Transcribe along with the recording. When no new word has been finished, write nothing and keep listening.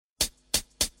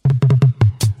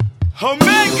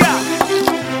Omega,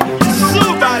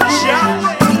 SOOBAH, JAH,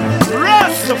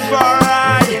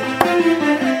 Rastafari.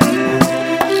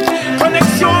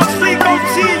 Connexion Afrique,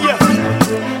 Antilles.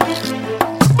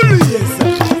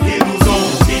 Ils nous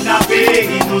ont kidnappés,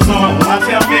 ils nous ont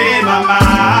enfermés,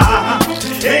 maman.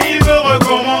 Et ils veulent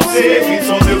recommencer, ils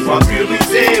sont deux fois plus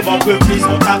rusés. Mon peuple, ils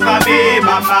sont affamés,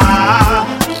 maman,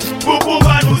 pour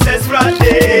pouvoir nous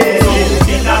exploiter. Ils nous ont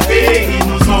kidnappés, ils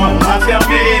nous ont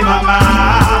enfermés, maman.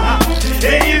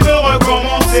 Et ils veulent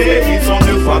recommencer, ils sont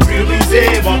deux fois plus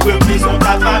rusés. Mon peuple, ils sont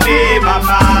affamés,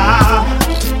 maman,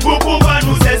 pour pouvoir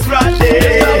nous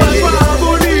exploiter.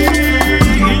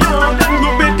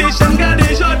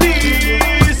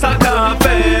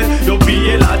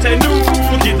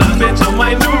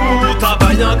 Nous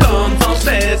travaillons comme sans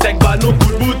cesse, c'est que nous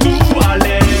coup de boutou,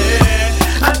 allez.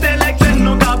 Intellectuel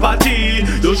nous qu'a parti,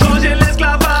 de changer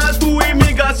l'esclavage pour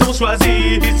immigration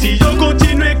choisie. Si yo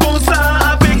continue comme ça,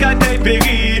 avec un tel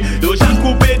péri, de chaque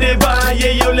coupé des bails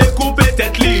et yo les coupé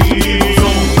tête li. Ils nous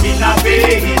ont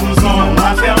kidnappés, ils nous ont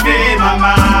enfermés,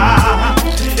 maman.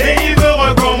 Et ils veulent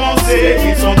recommencer,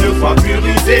 ils sont deux fois plus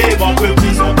rusés. Mon peuple,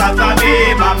 ils sont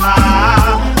affamés,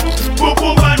 maman, pour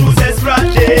pouvoir nous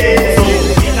exploiter.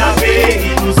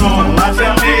 Ils nous ont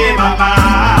enfermés, maman.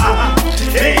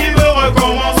 Et ils veulent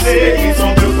recommencer, ils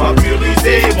sont deux fois plus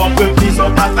rusés. Mon peuple, ils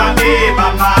sont affamés,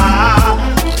 maman,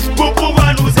 pour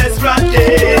pouvoir nous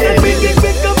exploiter.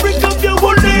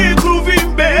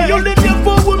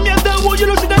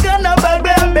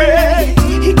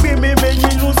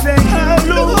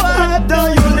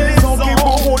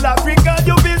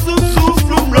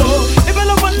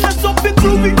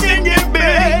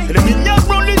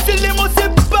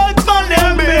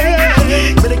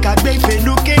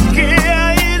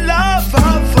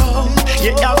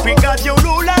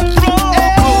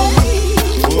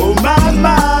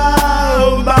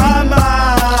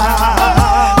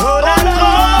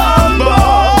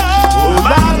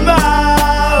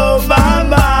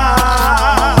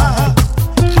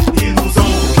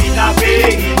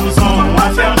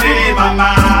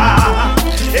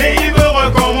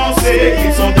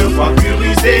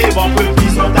 Mon peuple,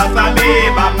 ils sont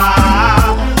affamés,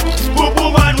 maman, pour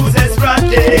pouvoir nous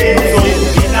exploiter. Ils nous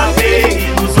ont kidnappés,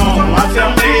 ils nous ont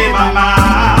enfermés, maman.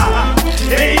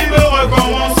 Et ils veulent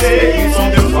recommencer, ils sont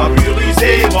deux fois plus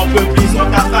rusés. Mon peuple, ils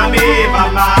sont affamés,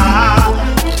 maman,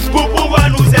 pour pouvoir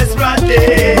nous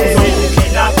exploiter. Ils nous ont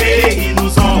kidnappés, ils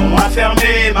nous ont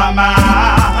enfermés, maman.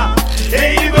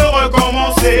 Et ils veulent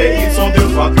recommencer, ils sont deux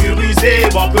fois plus rusés.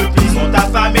 Mon peuple, ils sont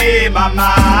affamés,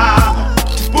 maman,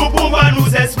 pour pouvoir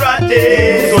nous exploiter.